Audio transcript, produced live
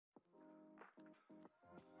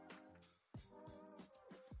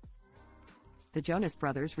The Jonas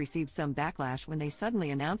Brothers received some backlash when they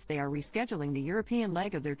suddenly announced they are rescheduling the European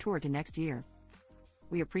leg of their tour to next year.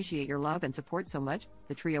 "We appreciate your love and support so much,"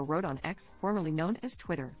 the trio wrote on X, formerly known as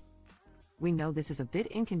Twitter. "We know this is a bit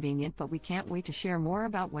inconvenient, but we can't wait to share more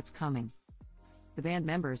about what's coming." The band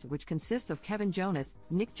members, which consists of Kevin Jonas,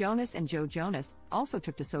 Nick Jonas and Joe Jonas, also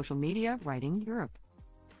took to social media, writing, "Europe.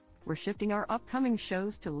 We're shifting our upcoming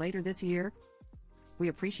shows to later this year. We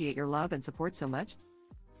appreciate your love and support so much.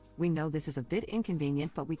 We know this is a bit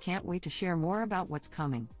inconvenient, but we can't wait to share more about what's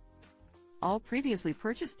coming. All previously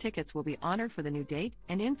purchased tickets will be honored for the new date,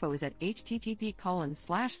 and info is at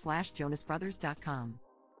http://jonasbrothers.com.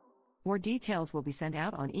 More details will be sent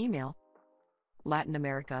out on email. Latin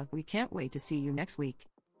America, we can't wait to see you next week."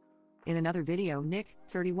 In another video, Nick,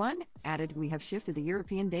 31, added, "We have shifted the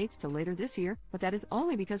European dates to later this year, but that is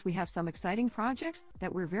only because we have some exciting projects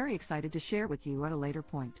that we're very excited to share with you at a later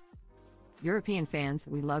point. European fans,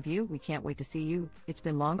 we love you, we can't wait to see you, it's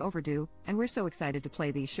been long overdue, and we're so excited to play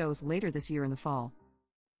these shows later this year in the fall."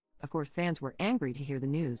 Of course, fans were angry to hear the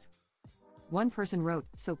news. One person wrote,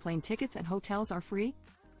 "So plane tickets and hotels are free?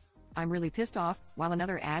 I'm really pissed off," while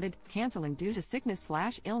another added, "Canceling due to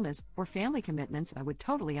sickness/illness or family commitments I would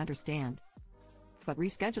totally understand. But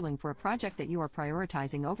rescheduling for a project that you are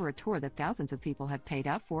prioritizing over a tour that thousands of people have paid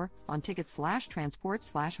out for, on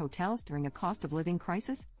tickets/transport/hotels during a cost of living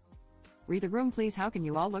crisis? Read the room please. How can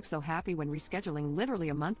you all look so happy when rescheduling literally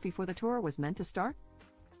a month before the tour was meant to start?"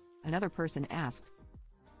 Another person asked,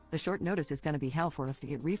 "The short notice is gonna be hell for us to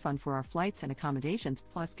get refund for our flights and accommodations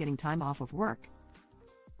plus getting time off of work.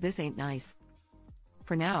 This ain't nice."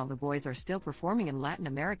 For now, the boys are still performing in Latin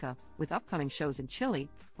America, with upcoming shows in Chile,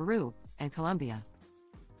 Peru, and Colombia.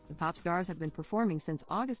 The pop stars have been performing since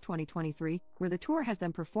August 2023, where the tour has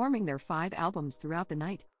them performing their 5 albums throughout the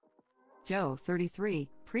night. Joe, 33,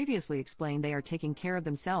 previously explained they are taking care of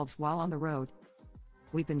themselves while on the road.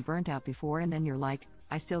 "We've been burnt out before and then you're like,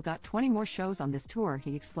 I still got 20 more shows on this tour,"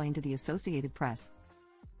 he explained to the Associated Press.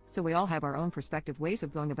 "So we all have our own perspective ways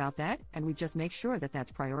of going about that, and we just make sure that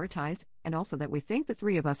that's prioritized, and also that we think the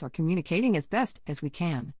 3 of us are communicating as best as we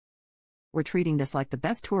can. We're treating this like the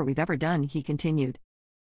best tour we've ever done," he continued.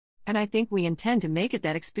 "And I think we intend to make it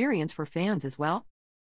that experience for fans as well.